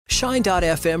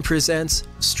Shine.fm presents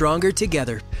Stronger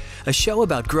Together, a show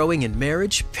about growing in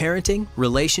marriage, parenting,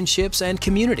 relationships, and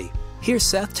community. Here's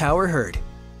Seth Tower Hurd.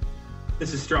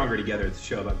 This is Stronger Together. It's a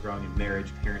show about growing in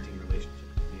marriage, parenting, relationship,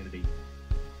 and community.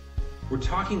 We're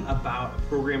talking about a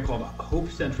program called Hope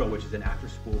Central, which is an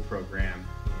after-school program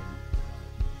in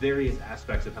various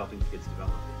aspects of helping kids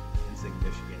develop in Lansing,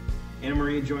 Michigan. Anna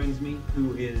Maria joins me,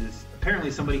 who is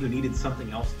apparently somebody who needed something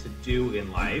else to do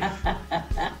in life.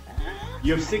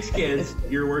 You have 6 kids.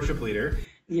 You're a worship leader.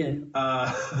 Yeah.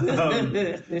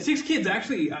 6 kids,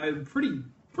 actually, pretty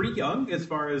young as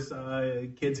far as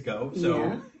kids go.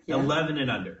 So yeah. 11 and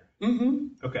under.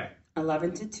 Mm-hmm. Okay.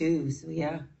 11 to 2. So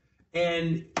yeah.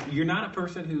 And you're not a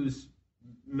person who's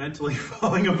mentally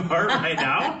falling apart right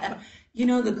now. You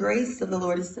know, the grace of the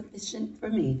Lord is sufficient for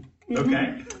me.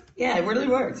 Okay. Yeah, it really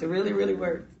works. It really, really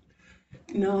works.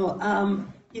 No,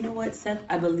 you know what, Seth?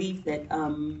 I believe that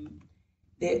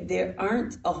there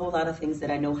aren't a whole lot of things that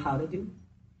I know how to do.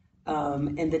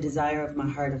 And the desire of my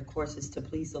heart, of course, is to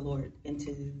please the Lord and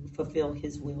to fulfill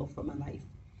His will for my life.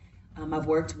 I've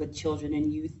worked with children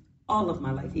and youth all of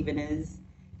my life, even as,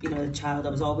 a child. I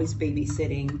was always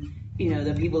babysitting,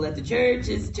 the people at the church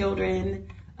as children,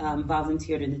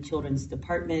 volunteered in the children's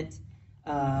department,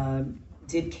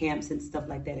 did camps and stuff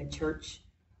like that at church,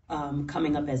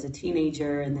 coming up as a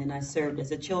teenager. And then I served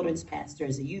as a children's pastor,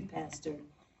 as a youth pastor.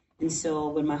 And so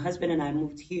when my husband and I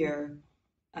moved here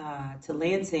to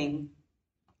Lansing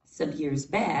some years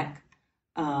back,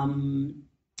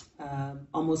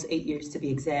 almost 8 years to be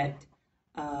exact,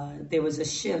 there was a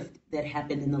shift that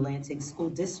happened in the Lansing School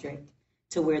District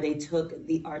to where they took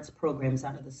the arts programs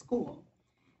out of the school.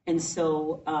 And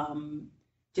so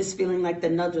just feeling like the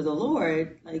nudge of the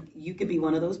Lord, like you could be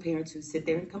one of those parents who sit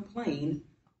there and complain,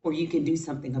 or you can do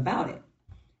something about it.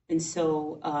 And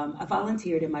so I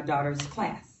volunteered in my daughter's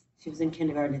class. She was in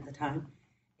kindergarten at the time.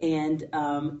 And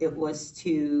it was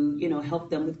to, help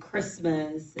them with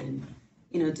Christmas and,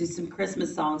 do some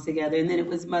Christmas songs together. And then it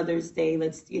was Mother's Day.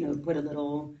 Let's, put a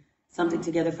little something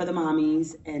together for the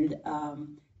mommies. And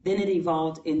then it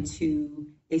evolved into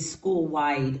a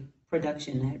school-wide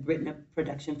production. I had written a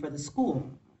production for the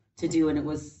school to do, and it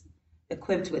was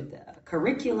equipped with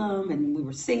curriculum, and we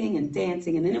were singing and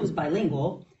dancing. And then it was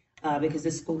bilingual because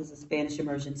this school is a Spanish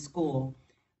immersion school.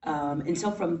 And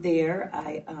so from there,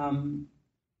 I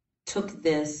took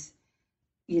this,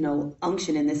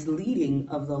 unction and this leading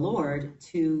of the Lord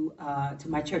to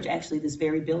my church. Actually, this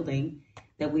very building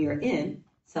that we are in,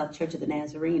 South Church of the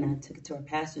Nazarene, I took it to our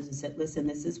pastors and said, listen,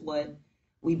 this is what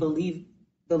we believe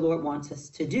the Lord wants us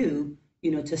to do,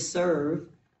 to serve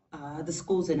the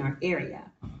schools in our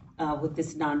area with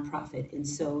this nonprofit. And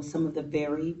so some of the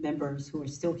very members who are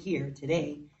still here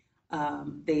today,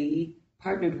 they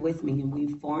partnered with me and we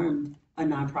formed a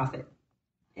nonprofit,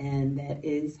 and that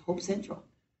is Hope Central.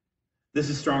 This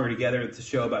is Stronger Together. It's a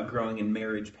show about growing in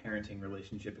marriage, parenting,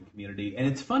 relationship, and community. And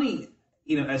it's funny,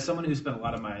 as someone who spent a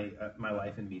lot of my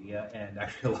life in media and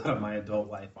actually a lot of my adult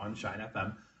life on Shine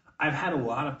FM, I've had a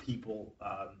lot of people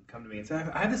come to me and say,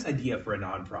 I have this idea for a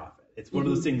nonprofit. It's one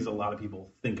of those things a lot of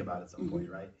people think about at some point,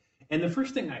 right? And the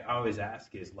first thing I always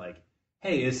ask is like,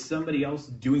 hey, is somebody else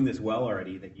doing this well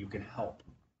already that you can help?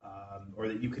 Or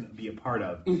that you can be a part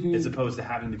of, as opposed to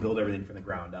having to build everything from the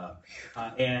ground up.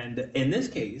 And in this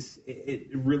case, it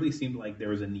really seemed like there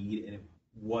was a need and it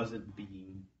wasn't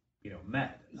being,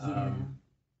 met. Yeah.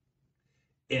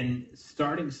 And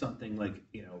starting something like,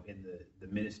 in the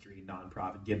ministry,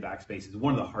 nonprofit, give back space is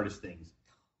one of the hardest things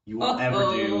you will ever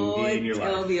do in your life.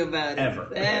 Tell me about it.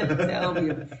 Ever. Tell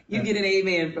me. You get an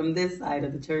amen from this side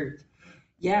of the church.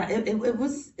 Yeah, it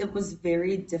was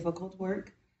very difficult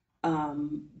work.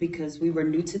 Because we were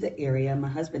new to the area, my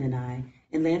husband and I,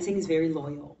 and Lansing is very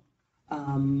loyal.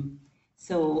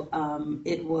 So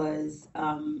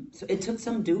it took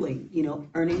some doing,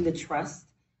 earning the trust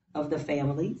of the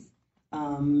families,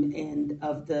 and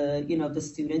of the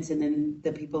students, and then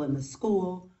the people in the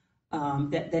school.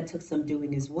 That took some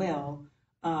doing as well.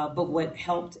 But what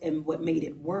helped and what made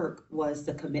it work was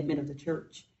the commitment of the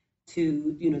church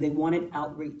to, they wanted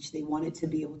outreach. They wanted to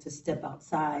be able to step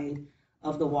outside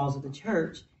of the walls of the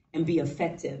church and be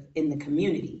effective in the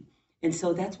community. And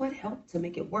so that's what helped to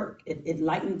make it work. It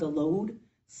lightened the load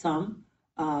some,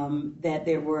 that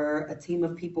there were a team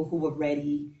of people who were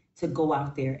ready to go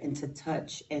out there and to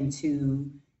touch and to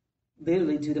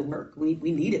literally do the work. We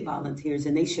needed volunteers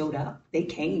and they showed up. They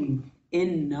came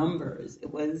in numbers.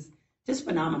 It was just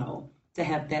phenomenal to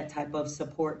have that type of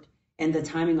support. And the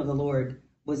timing of the Lord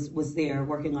was there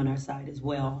working on our side as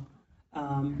well.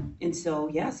 And so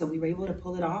we were able to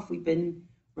pull it off. We've been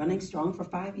running strong for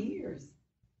 5 years.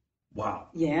 Wow.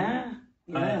 Yeah.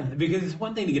 Yeah. Because it's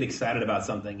one thing to get excited about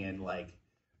something and like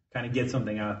kind of get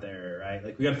something out there, right?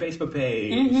 Like we got a Facebook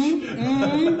page.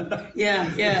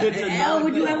 Yeah. It's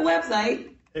We do have a website.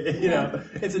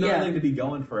 It's another thing to be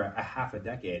going for a half a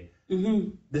decade.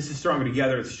 This is Stronger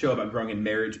Together. It's a show about growing in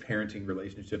marriage, parenting,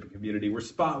 relationship, and community. We're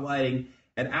spotlighting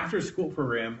an after-school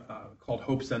program called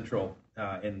Hope Central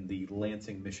in the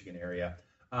Lansing, Michigan area.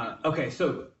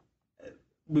 So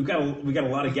we've got a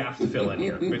lot of gaps to fill in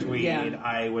here between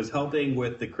I was helping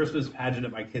with the Christmas pageant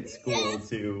at my kid's school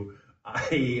to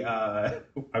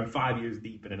I'm 5 years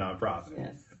deep in a nonprofit.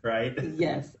 Yes. Right?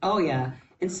 Yes. Oh yeah.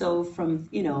 And so from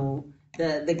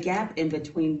the gap in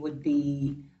between would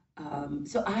be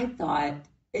so I thought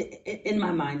in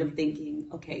my mind I'm thinking,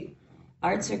 okay,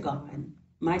 arts are gone.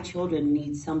 My children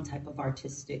need some type of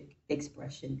artistic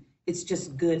expression. It's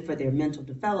just good for their mental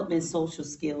development, social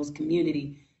skills,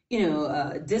 community,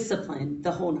 discipline,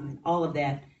 the whole nine, all of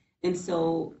that. And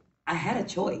so I had a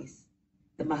choice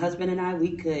that my husband and I,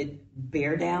 we could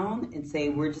bear down and say,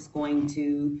 we're just going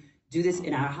to do this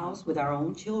in our house with our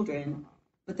own children.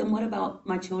 But then what about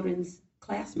my children's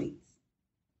classmates?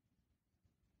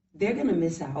 They're going to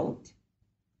miss out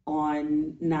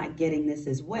on not getting this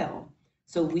as well.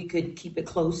 So we could keep it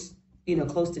close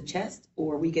to chest,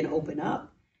 or we can open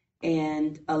up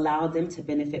and allow them to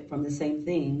benefit from the same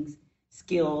things,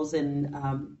 skills and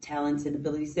talents and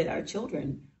abilities that our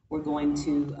children were going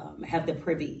to have the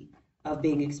privy of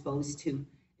being exposed to.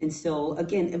 And so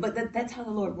again, but that's how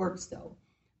the Lord works though.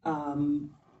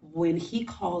 When he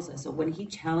calls us or when he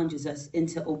challenges us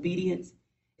into obedience,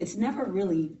 it's never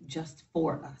really just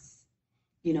for us.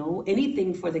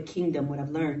 Anything for the kingdom, what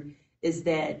I've learned is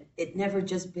that it never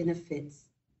just benefits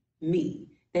me,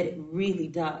 that it really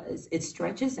does. It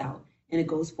stretches out and it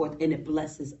goes forth and it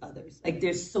blesses others. Like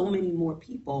there's so many more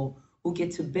people who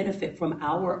get to benefit from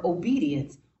our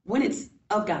obedience when it's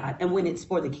of God and when it's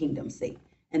for the kingdom's sake.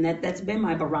 And that's been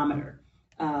my barometer.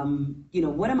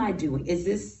 What am I doing? Is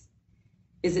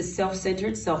this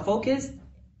self-centered, self-focused?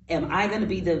 Am I going to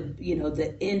be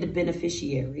the end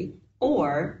beneficiary,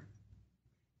 or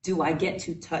do I get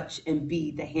to touch and be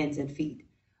the hands and feet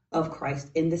of Christ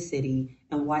in the city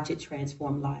and watch it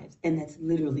transform lives? And that's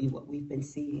literally what we've been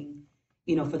seeing,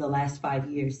 for the last 5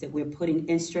 years, that we're putting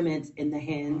instruments in the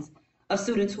hands of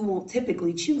students who won't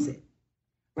typically choose it,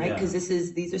 right? Because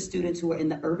these are students who are in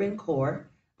the urban core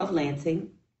of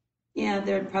Lansing. Yeah,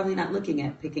 they're probably not looking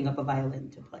at picking up a violin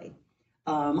to play.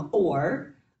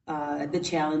 Or the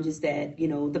challenge is that,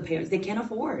 the parents, they can't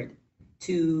afford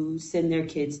to send their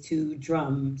kids to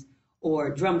drums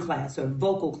or drum class or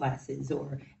vocal classes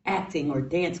or acting or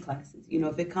dance classes.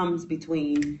 If it comes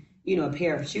between, a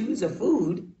pair of shoes or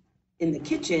food in the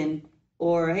kitchen,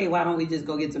 or, hey, why don't we just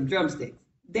go get some drumsticks?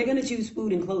 They're going to choose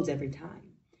food and clothes every time.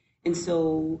 And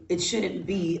so they shouldn't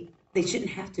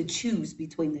have to choose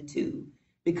between the two,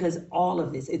 because all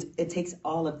of this, it takes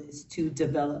all of this to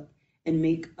develop and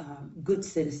make good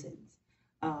citizens.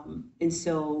 And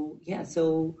so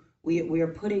we are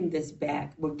putting this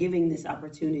back. We're giving this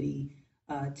opportunity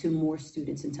to more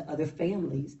students and to other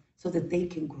families so that they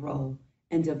can grow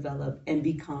and develop and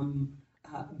become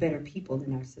better people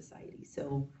in our society.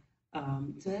 So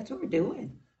that's what we're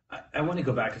doing. I want to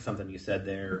go back to something you said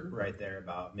there, right there,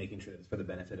 about making sure that it's for the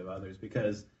benefit of others,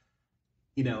 because,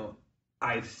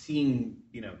 I've seen,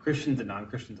 Christians and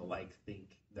non-Christians alike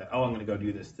think that, I'm going to go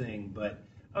do this thing, but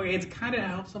okay, it's kind of to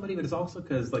help somebody, but it's also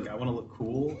because, I want to look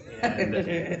cool,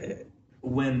 and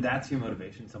when that's your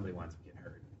motivation, somebody winds up getting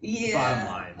hurt. Yeah. Bottom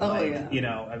line.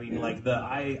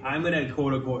 I'm going to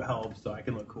quote unquote help so I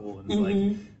can look cool, and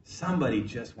it's somebody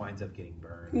just winds up getting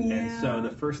burned. Yeah. And so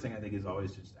the first thing I think is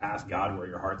always just ask God where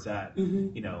your heart's at,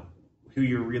 who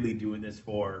you're really doing this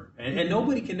for, and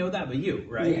nobody can know that but you,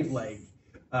 right? Yes.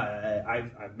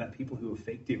 I've met people who have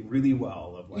faked it really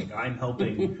well of I'm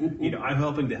helping, I'm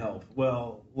helping to help.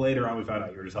 Well, later on we found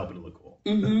out you were just helping to look cool.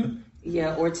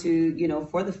 Yeah, or to,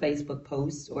 for the Facebook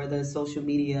posts or the social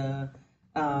media,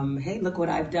 hey, look what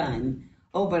I've done.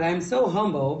 Oh, but I'm so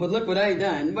humble, but look what I've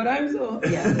done. But I'm so,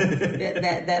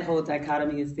 that whole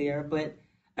dichotomy is there. But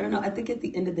I don't know, I think at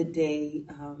the end of the day,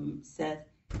 Seth,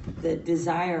 the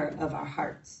desire of our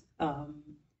hearts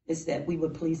is that we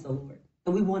would please the Lord.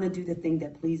 And we want to do the thing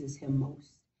that pleases him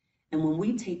most. And when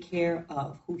we take care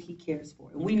of who he cares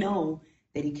for, and we know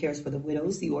that he cares for the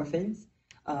widows, the orphans,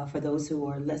 for those who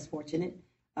are less fortunate.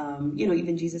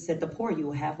 Even Jesus said, the poor you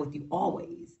will have with you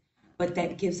always. But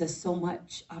that gives us so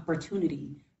much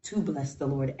opportunity to bless the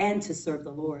Lord and to serve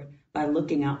the Lord by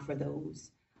looking out for those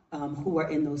who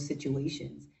are in those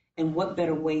situations. And what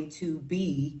better way to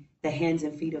be the hands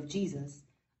and feet of Jesus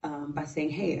by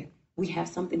saying, hey, we have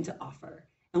something to offer.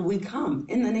 And we come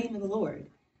in the name of the Lord.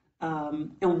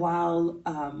 And while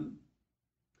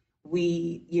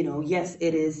yes,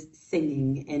 it is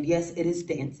singing, and yes, it is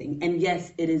dancing, and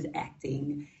yes, it is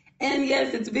acting, and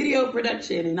yes, it's video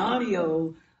production and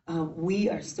audio, we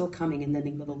are still coming in the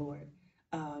name of the Lord.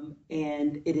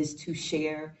 And it is to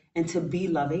share and to be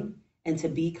loving and to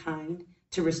be kind,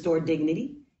 to restore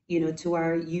dignity, to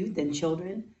our youth and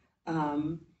children.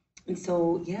 And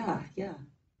so, yeah,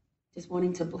 just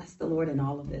wanting to bless the Lord in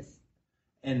all of this.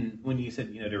 And when you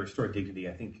said, to restore dignity,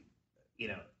 I think,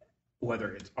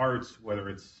 whether it's arts, whether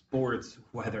it's sports,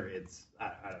 whether it's, I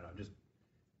don't know,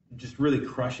 just really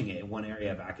crushing it in one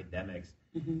area of academics,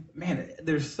 man,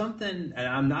 there's something, and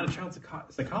I'm not a child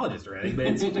psychologist or anything, but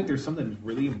it seems like there's something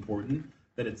really important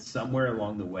that it's somewhere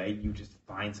along the way you just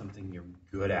find something you're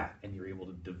good at and you're able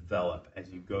to develop as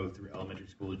you go through elementary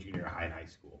school, junior high, and high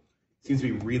school. It seems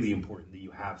to be really important that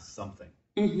you have something.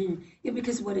 Yeah,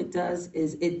 because what it does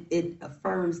is it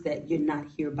affirms that you're not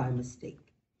here by mistake.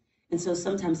 And so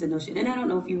sometimes the notion, and I don't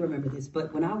know if you remember this,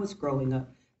 but when I was growing up,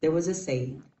 there was a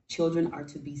saying, children are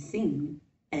to be seen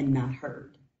and not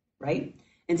heard, right?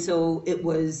 And so it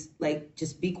was like,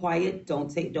 just be quiet,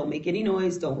 don't make any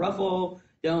noise, don't ruffle,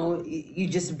 you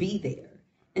just be there.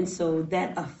 And so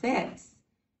that affects,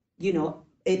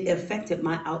 it affected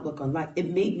my outlook on life. It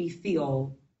made me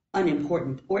feel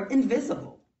unimportant or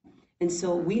invisible. And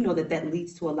so we know that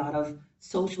leads to a lot of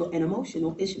social and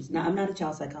emotional issues. Now, I'm not a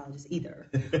child psychologist either,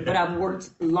 but I've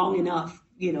worked long enough,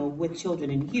 with children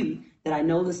and youth that I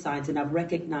know the signs, and I've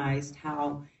recognized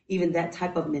how even that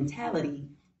type of mentality,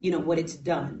 what it's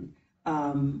done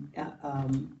on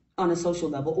a social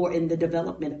level or in the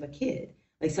development of a kid.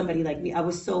 Like somebody like me, I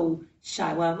was so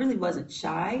shy. Well, I really wasn't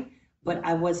shy, but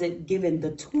I wasn't given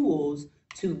the tools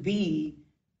to be,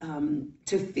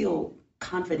 to feel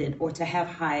confident or to have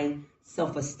high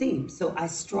self-esteem. So I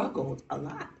struggled a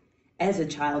lot as a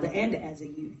child and as a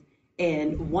youth,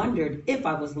 and wondered if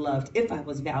I was loved, if I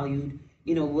was valued,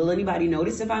 will anybody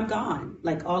notice if I'm gone?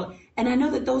 And I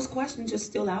know that those questions are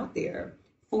still out there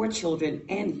for children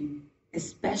and youth,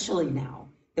 especially now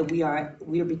that we are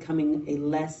becoming a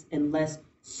less and less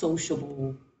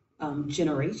sociable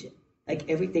generation. Like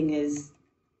everything is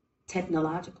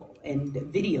technological and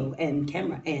video and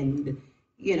camera and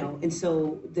and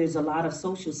so there's a lot of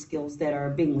social skills that are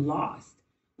being lost,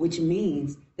 which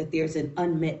means that there's an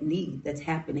unmet need that's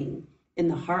happening in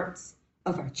the hearts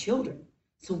of our children.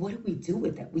 So what do we do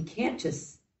with that? We can't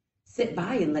just sit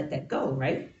by and let that go,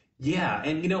 right? Yeah,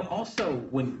 and also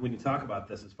when you talk about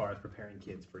this as far as preparing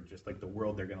kids for just like the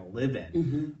world they're going to live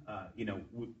in,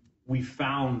 we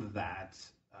found that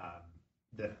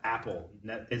that Apple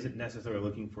isn't necessarily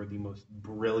looking for the most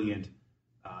brilliant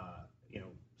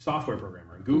software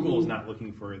programmer, and Google is not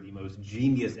looking for the most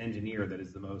genius engineer that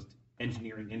is the most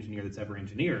engineering engineer that's ever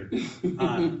engineered.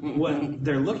 What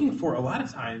they're looking for a lot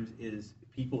of times is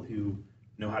people who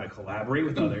know how to collaborate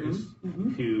with others,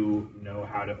 who know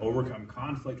how to overcome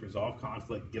conflict, resolve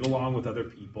conflict, get along with other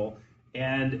people,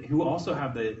 and who also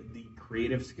have the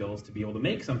creative skills to be able to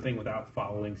make something without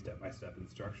following step-by-step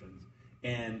instructions.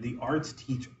 And the arts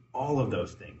teach all of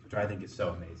those things, which I think is so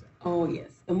amazing. Oh, yes.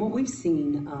 And what we've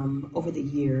seen over the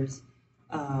years,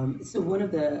 so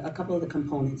a couple of the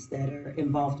components that are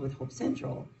involved with Hope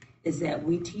Central is that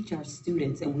we teach our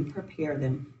students and we prepare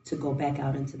them to go back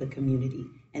out into the community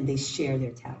and they share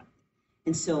their talent.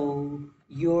 And so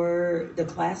the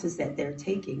classes that they're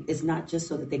taking is not just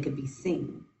so that they could be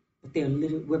seen, but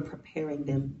we're preparing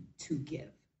them to give.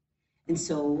 And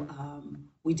so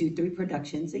we do 3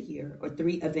 productions a year or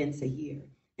 3 events a year.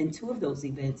 And 2 of those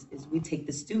events is we take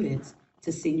the students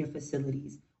to senior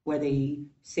facilities where they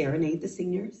serenade the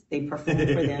seniors, they perform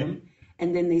for them,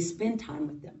 and then they spend time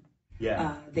with them.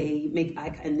 Yeah. They make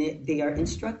eye and they are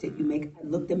instructed.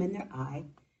 Look them in their eye.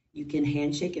 You can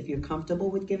handshake if you're comfortable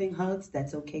with giving hugs.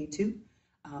 That's okay too.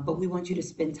 But we want you to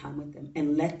spend time with them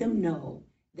and let them know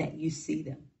that you see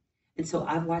them. And so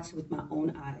I've watched with my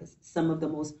own eyes some of the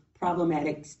most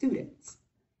problematic students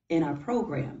in our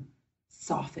program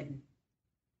soften.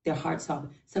 Their hearts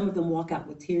soften. Some of them walk out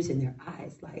with tears in their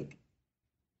eyes, like,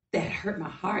 that hurt my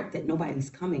heart that nobody's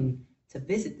coming to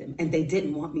visit them. And they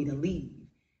didn't want me to leave.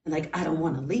 And like, I don't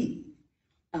want to leave.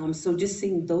 So just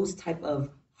seeing those type of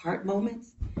heart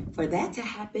moments, for that to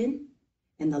happen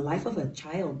in the life of a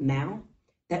child now,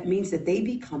 that means that they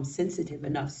become sensitive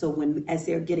enough. So as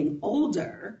they're getting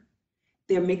older,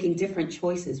 they're making different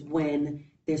choices when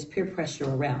there's peer pressure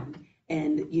around.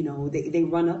 And, they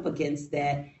run up against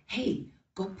that, hey,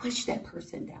 go push that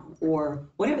person down, or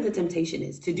whatever the temptation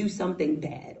is to do something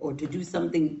bad or to do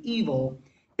something evil.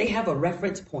 They have a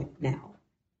reference point now.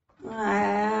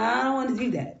 I don't want to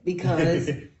do that because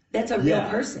that's a real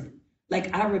person.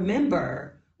 Like I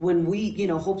remember when we,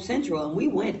 Hope Central, and we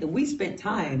went and we spent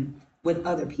time with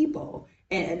other people.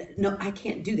 And no, I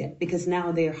can't do that because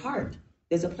now their heart,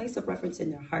 there's a place of reference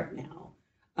in their heart now.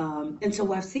 And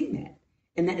so I've seen that.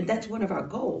 And that's one of our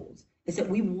goals is that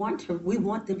we want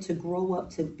them to grow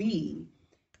up to be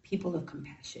people of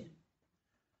compassion.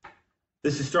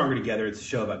 This is Stronger Together. It's a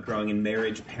show about growing in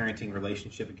marriage, parenting,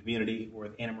 relationship, and community. We're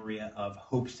with Anna Maria of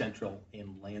Hope Central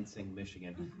in Lansing,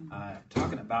 Michigan,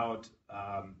 talking about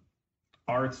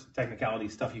arts, technicality,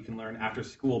 stuff you can learn after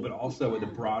school, but also with a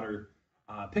broader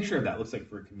picture of that looks like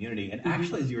for a community. And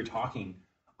actually, as you were talking,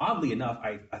 oddly enough,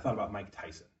 I thought about Mike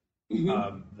Tyson,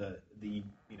 the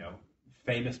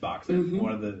famous boxer,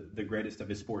 one of the greatest of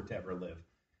his sport to ever live.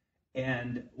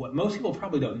 And what most people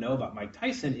probably don't know about Mike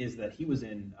Tyson is that he was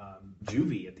in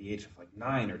juvie at the age of like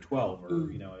 9 or 12, or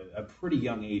a pretty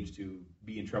young age to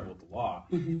be in trouble with the law.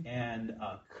 And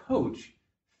a coach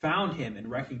found him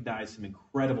and recognized some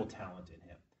incredible talent in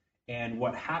him. And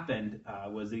what happened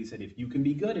was that he said, if you can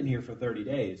be good in here for 30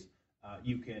 days,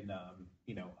 you can,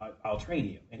 I'll train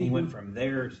you. And he went from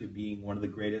there to being one of the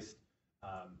greatest,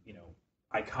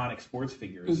 iconic sports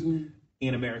figures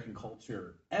in American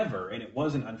culture ever. And it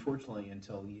wasn't, unfortunately,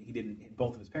 until he didn't,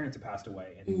 both of his parents had passed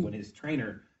away. And when his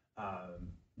trainer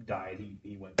died,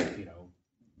 he went,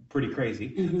 pretty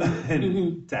crazy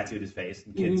and tattooed his face.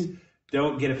 And kids,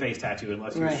 don't get a face tattoo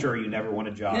unless you're sure you never want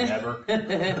a job ever.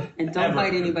 And don't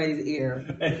bite anybody's ear.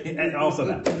 And also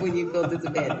that. When you feel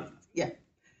disadvantaged.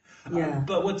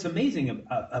 But what's amazing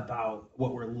about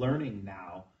what we're learning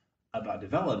now about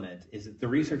development is that the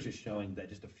research is showing that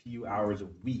just a few hours a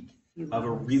week of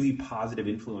a really positive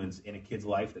influence in a kid's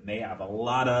life that may have a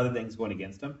lot of other things going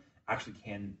against them actually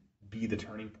can be the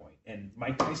turning point. And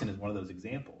Mike Tyson is one of those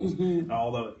examples. And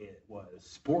although it was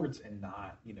sports and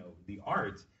not, the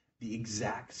arts, the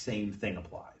exact same thing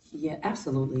applies. Yeah,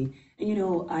 absolutely.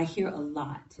 And, I hear a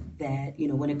lot that,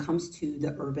 when it comes to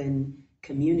the urban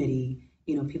community,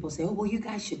 people say, oh, well, you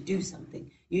guys should do something.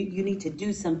 You need to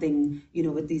do something,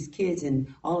 with these kids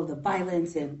and all of the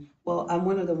violence. And, well, I'm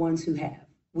one of the ones who have.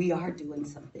 We are doing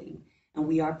something, and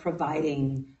we are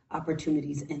providing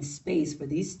opportunities and space for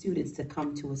these students to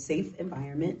come to a safe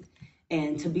environment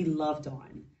and to be loved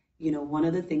on. One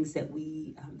of the things that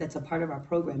that's a part of our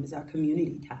program is our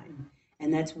community time.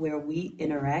 And that's where we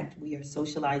interact, we are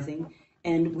socializing,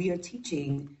 and we are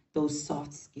teaching those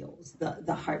soft skills,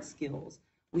 the hard skills.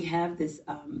 We have this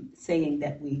saying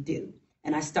that we do.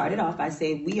 And I started off by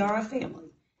saying, we are a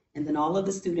family. And then all of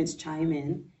the students chime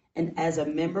in. And as a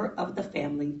member of the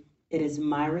family, it is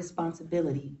my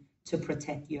responsibility to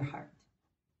protect your heart.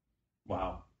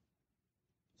 Wow.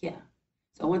 Yeah.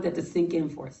 So I want that to sink in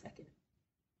for a second.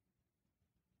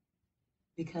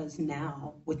 Because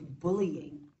now, with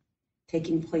bullying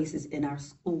taking places in our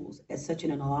schools at such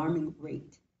an alarming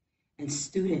rate, and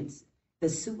students, the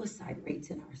suicide rates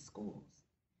in our schools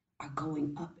are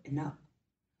going up and up.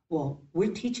 Well,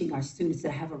 we're teaching our students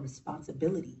that have a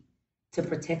responsibility to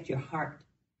protect your heart.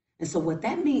 And so what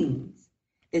that means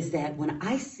is that when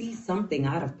I see something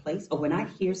out of place or when I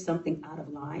hear something out of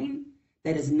line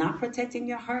that is not protecting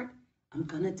your heart, I'm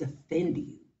going to defend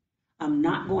you. I'm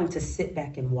not going to sit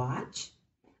back and watch.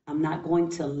 I'm not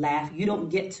going to laugh. You don't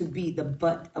get to be the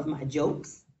butt of my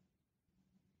jokes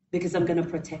because I'm going to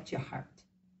protect your heart.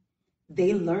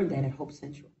 They learn that at Hope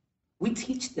Central. We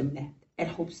teach them that at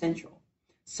Hope Central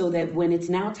so that when it's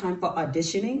now time for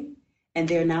auditioning and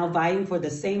they're now vying for the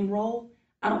same role,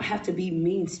 I don't have to be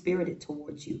mean-spirited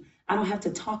towards you. I don't have to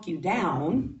talk you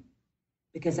down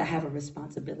because I have a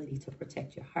responsibility to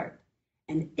protect your heart.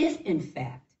 And if, in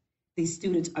fact, these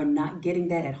students are not getting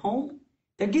that at home,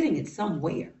 they're getting it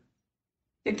somewhere.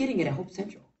 They're getting it at Hope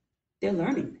Central. They're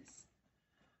learning this.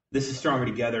 This is Stronger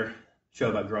Together, show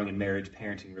about growing in marriage,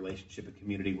 parenting, relationship, and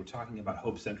community. We're talking about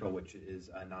Hope Central, which is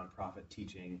a nonprofit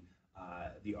teaching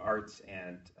the arts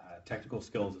and technical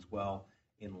skills as well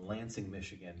in Lansing,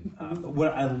 Michigan.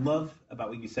 What I love about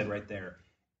what you said right there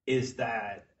is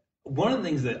that one of the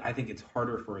things that I think it's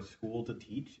harder for a school to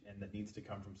teach and that needs to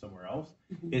come from somewhere else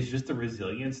is just the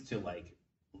resilience to like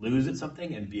lose at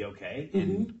something and be okay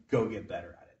and go get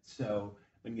better at it. So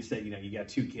when you say, you got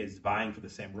two kids vying for the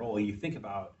same role, you think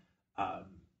about,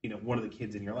 one of the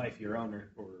kids in your life, your own,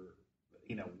 or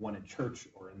one in church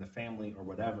or in the family or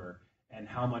whatever, and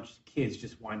how much kids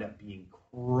just wind up being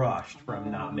crushed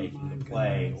from not making the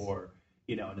play or,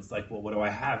 and it's like, well, what do I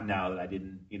have now that I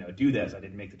didn't, do this? I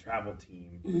didn't make the travel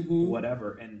team,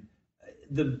 whatever. And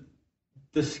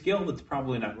the skill that's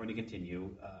probably not going to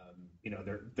continue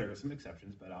there are some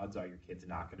exceptions, but odds are your kid's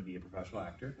not going to be a professional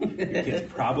actor. Your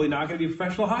kid's probably not going to be a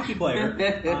professional hockey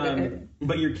player.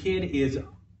 But your kid is,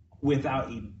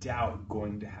 without a doubt,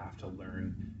 going to have to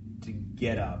learn to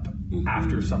get up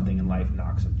after something in life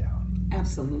knocks them down.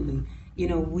 Absolutely.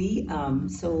 We,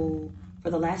 so for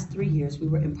the last 3 years, we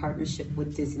were in partnership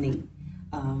with Disney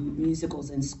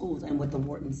musicals in schools and with the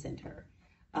Wharton Center.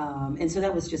 And so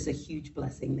that was just a huge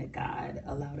blessing that God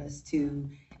allowed us to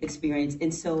experience.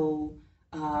 And so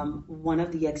one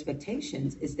of the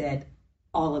expectations is that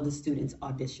all of the students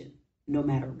audition no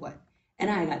matter what. And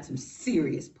I got some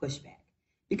serious pushback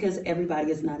because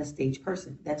everybody is not a stage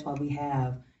person. That's why we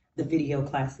have the video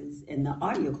classes and the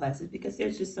audio classes, because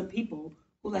there's just some people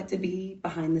who like to be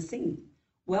behind the scenes.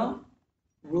 Well,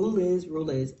 rule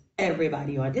is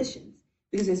everybody auditions,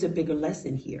 because there's a bigger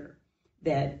lesson here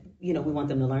that, we want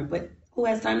them to learn, but who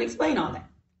has time to explain all that?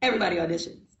 Everybody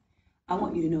auditions. I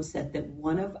want you to know, Seth, that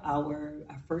one of our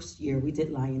first year, we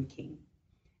did Lion King,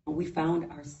 and we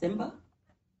found our Simba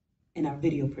in our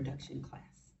video production class.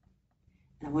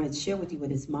 And I wanted to share with you what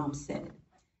his mom said,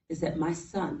 is that my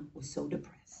son was so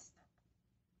depressed.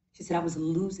 She said, I was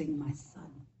losing my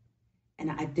son,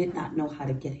 and I did not know how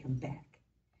to get him back.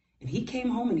 And he came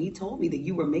home and he told me that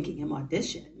you were making him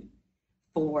audition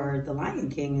for the Lion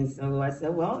King. And so I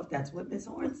said, well, if that's what Miss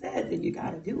Horn said, then you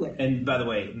got to do it. And by the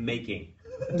way, making.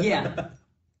 Yeah.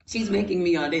 She's making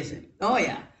me audition. Oh,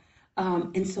 yeah.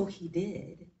 And so he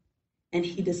did. And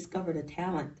he discovered a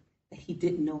talent that he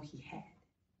didn't know he had.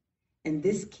 And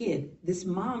this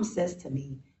mom says to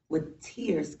me with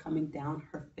tears coming down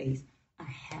her face, I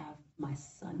have my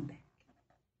son back.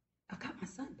 I got my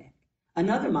son back.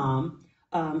 Another mom,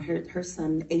 her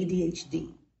son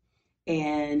ADHD.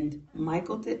 And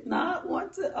Michael did not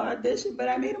want to audition, but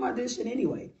I made him audition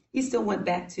anyway. He still went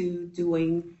back to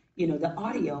doing, the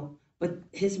audio, but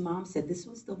his mom said this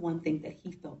was the one thing that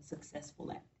he felt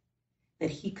successful at,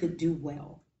 that he could do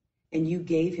well. And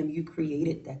you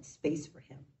created that space for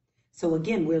him. So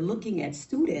again, we're looking at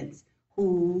students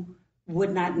who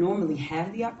would not normally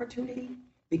have the opportunity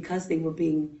because they were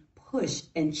being pushed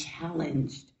and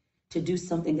challenged to do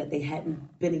something that they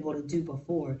hadn't been able to do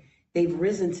before. They've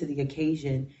risen to the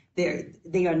occasion.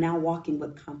 They are now walking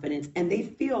with confidence, and they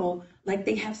feel like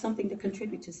they have something to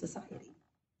contribute to society.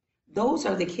 Those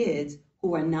are the kids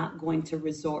who are not going to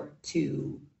resort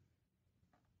to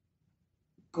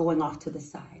going off to the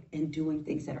side and doing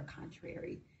things that are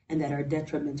contrary and that are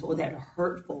detrimental or that are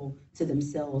hurtful to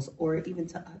themselves or even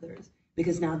to others,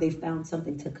 because now they've found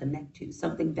something to connect to,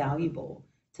 something valuable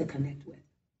to connect with.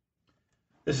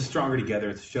 This is Stronger Together.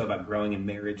 It's a show about growing in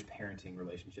marriage, parenting,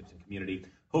 relationships, and community.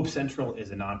 Hope Central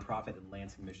is a nonprofit in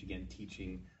Lansing, Michigan,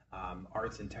 teaching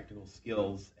arts and technical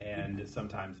skills, and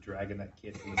sometimes dragging that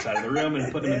kid from the side of the room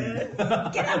and putting him in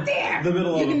Get up there. the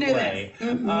middle You of can the do play. this.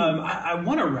 Mm-hmm. I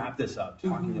want to wrap this up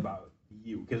talking about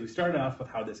you, because we started off with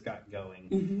how this got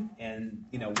going, and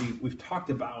we've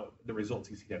talked about the results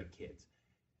you see out of kids.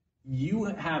 You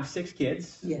have 6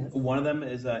 kids. Yes. One of them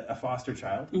is a foster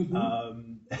child.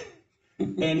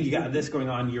 And you got this going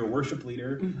on. You're a worship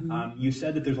leader. You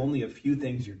said that there's only a few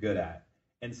things you're good at,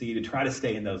 and so you try to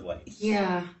stay in those lanes.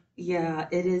 Yeah.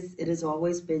 It is. It has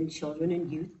always been children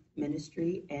and youth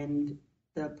ministry and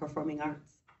the performing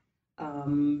arts.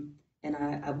 And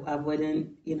I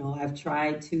wouldn't. I've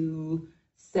tried to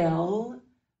sell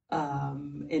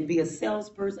and be a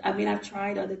salesperson. I mean, I've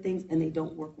tried other things, and they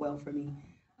don't work well for me.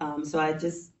 So I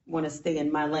just want to stay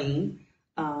in my lane.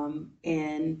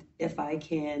 And if I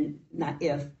can, not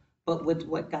if, but with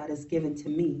what God has given to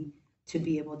me, to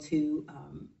be able to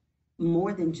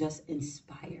more than just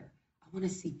inspire, I want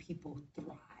to see people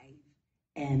thrive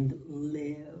and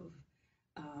live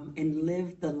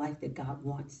the life that God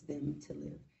wants them to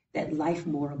live, that life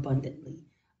more abundantly,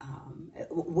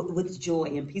 with joy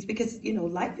and peace, because,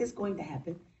 life is going to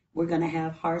happen. We're going to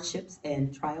have hardships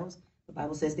and trials. The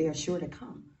Bible says they are sure to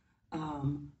come.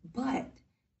 But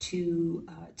to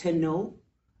know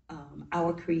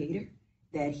our Creator,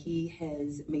 that He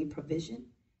has made provision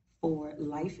for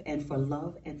life and for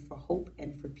love and for hope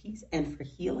and for peace and for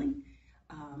healing,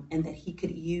 and that He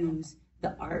could use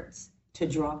the arts to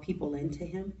draw people into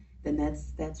Him, then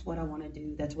that's what I want to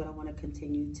do. That's what I want to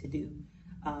continue to do.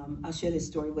 I'll share this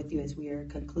story with you as we are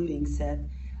concluding, Seth.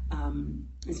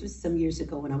 This was some years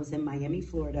ago when I was in Miami,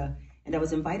 Florida, and I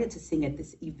was invited to sing at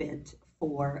this event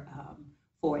for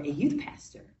a youth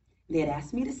pastor. They had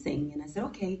asked me to sing, and I said,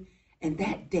 okay. And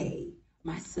that day,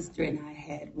 my sister and I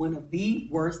had one of the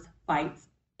worst fights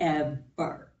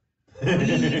ever.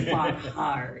 We fought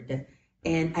hard.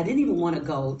 And I didn't even want to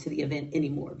go to the event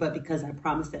anymore, but because I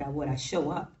promised that I would, I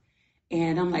show up.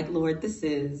 And I'm like, Lord, this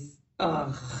is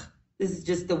This is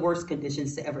just the worst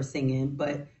conditions to ever sing in,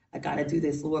 but I got to do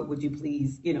this. Lord, would you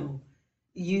please,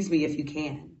 use me if you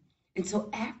can. And so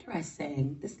after I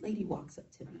sang, this lady walks up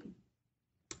to me,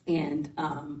 and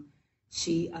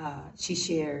she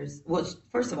shares, well,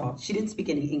 first of all, she didn't speak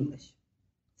any English.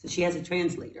 So she has a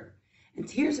translator, and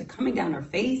tears are coming down her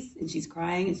face, and she's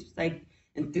crying, and she's like,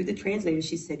 and through the translator,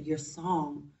 she said, your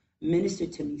song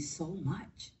ministered to me so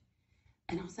much.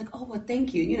 And I was like, oh, well,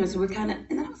 thank you. So we're kind of,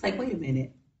 and then I was like, wait a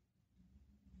minute.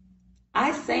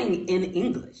 I sang in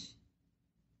English.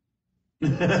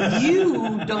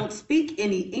 You don't speak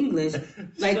any English.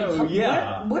 Like, so,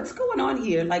 yeah. What's going on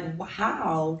here? Like,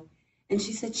 how? And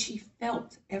she said she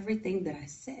felt everything that I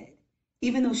said.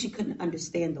 Even though she couldn't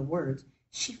understand the words,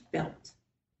 she felt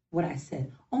what I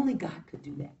said. Only God could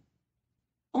do that.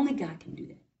 Only God can do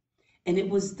that. And it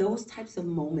was those types of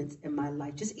moments in my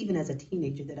life, just even as a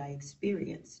teenager, that I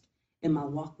experienced in my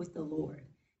walk with the Lord,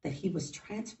 that he was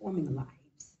transforming lives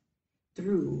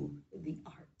through the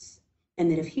arts. And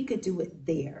that if he could do it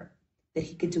there, that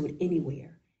he could do it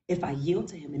anywhere, if I yield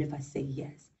to him and if I say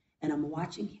yes. And I'm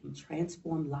watching him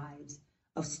transform lives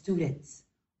of students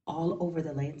all over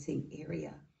the Lansing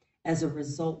area as a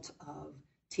result of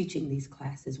teaching these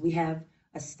classes. We have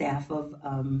a staff of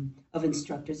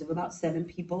instructors of about 7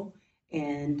 people,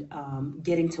 and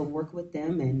getting to work with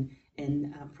them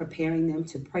and preparing them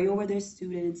to pray over their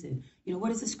students, and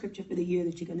what is the scripture for the year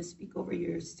that you're going to speak over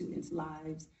your students'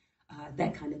 lives,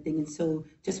 that kind of thing. And so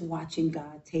just watching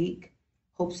God take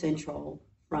Hope Central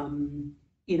from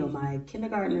my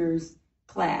kindergartners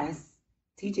class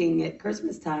teaching at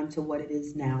Christmas time to what it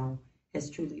is now has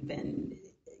truly been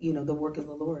the work of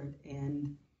the Lord,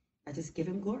 and I just give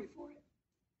him glory for it.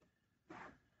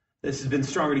 This has been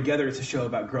Stronger Together. It's a show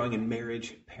about growing in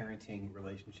marriage, parenting,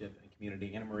 relationship, and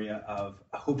community. Anna Maria of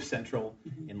Hope Central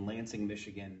in Lansing,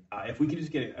 Michigan. If we could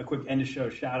just get a quick end of show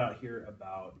shout out here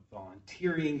about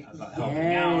volunteering, about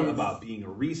helping out, about being a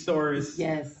resource.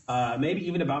 Yes. Maybe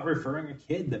even about referring a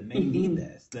kid that may need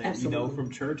this, that Absolutely. From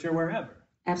church or wherever.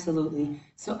 Absolutely.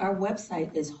 So our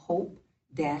website is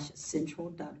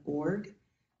hope-central.org.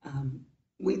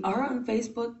 We are on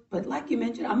Facebook, but like you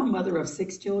mentioned, I'm a mother of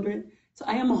 6 children. So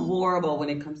I am horrible when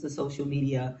it comes to social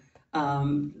media.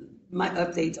 My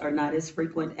updates are not as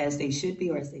frequent as they should be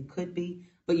or as they could be,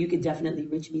 but you can definitely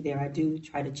reach me there. I do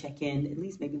try to check in at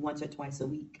least maybe once or twice a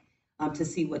week to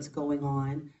see what's going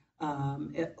on.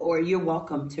 Or you're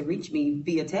welcome to reach me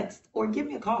via text or give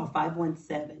me a call,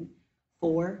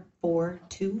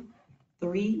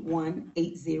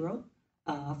 517-442-3180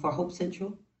 for Hope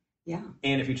Central. Yeah.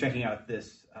 And if you're checking out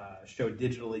this show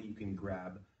digitally, you can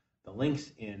grab the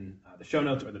links in the show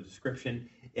notes or the description.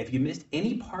 If you missed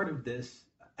any part of this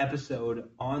episode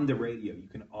on the radio, you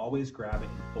can always grab it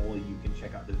in full. You can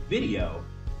check out the video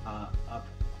up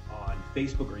on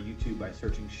Facebook or YouTube by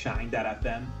searching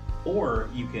shine.fm, or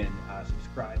you can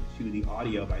subscribe to the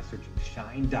audio by searching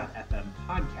shine.fm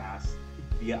podcast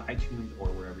via iTunes or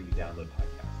wherever you download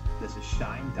podcasts. This is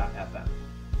shine.fm.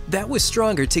 That was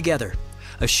Stronger Together,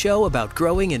 a show about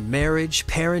growing in marriage,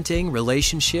 parenting,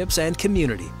 relationships, and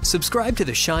community. Subscribe to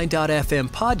the Shine.fm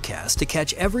podcast to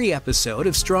catch every episode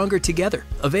of Stronger Together,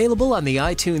 available on the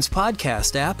iTunes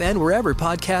podcast app and wherever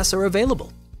podcasts are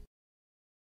available.